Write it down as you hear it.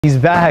He's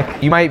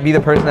back. You might be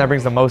the person that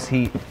brings the most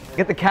heat.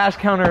 Get the cash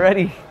counter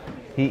ready.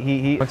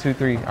 Heat. 1, 2,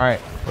 3. All right.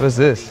 What is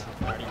this?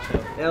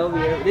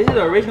 LV. This is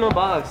the original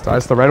box. So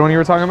that's the red one you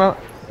were talking about?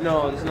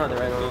 No, this is not the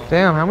right one.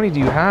 Damn, how many do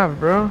you have,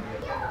 bro?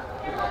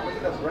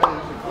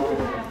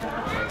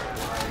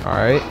 All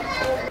right.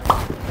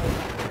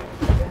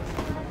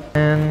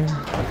 And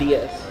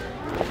DS.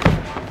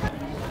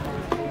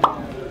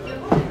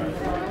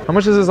 how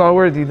much is this all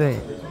worth, do you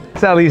think?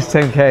 It's at least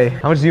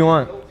 10K. How much do you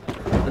want?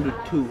 Under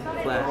 2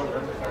 flat.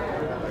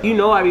 You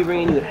know I be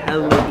bringing you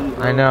hella heat,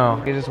 bro. I know.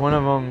 Okay, just one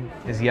of them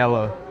is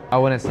yellow. I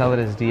wouldn't sell it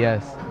as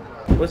DS.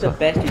 What's the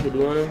best you could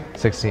do on them?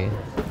 16.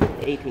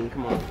 18,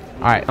 come on. All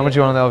right, how much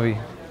you want on the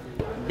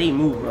LV? They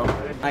move, bro.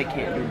 I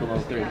can't do below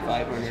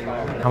 3,500,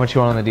 bro. How much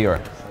you want on the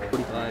Dior?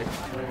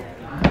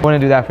 45. I want to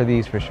do that for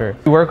these for sure.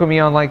 You work with me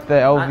on like the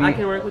LV? I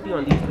can work with you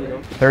on these two,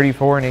 though.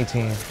 34 and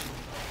 18.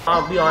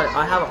 I'll be honest,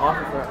 I have an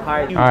offer for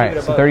higher. All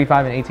right, so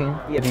 35 and 18?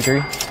 Yeah. 53?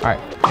 All right,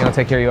 I'm gonna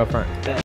take care of you up front.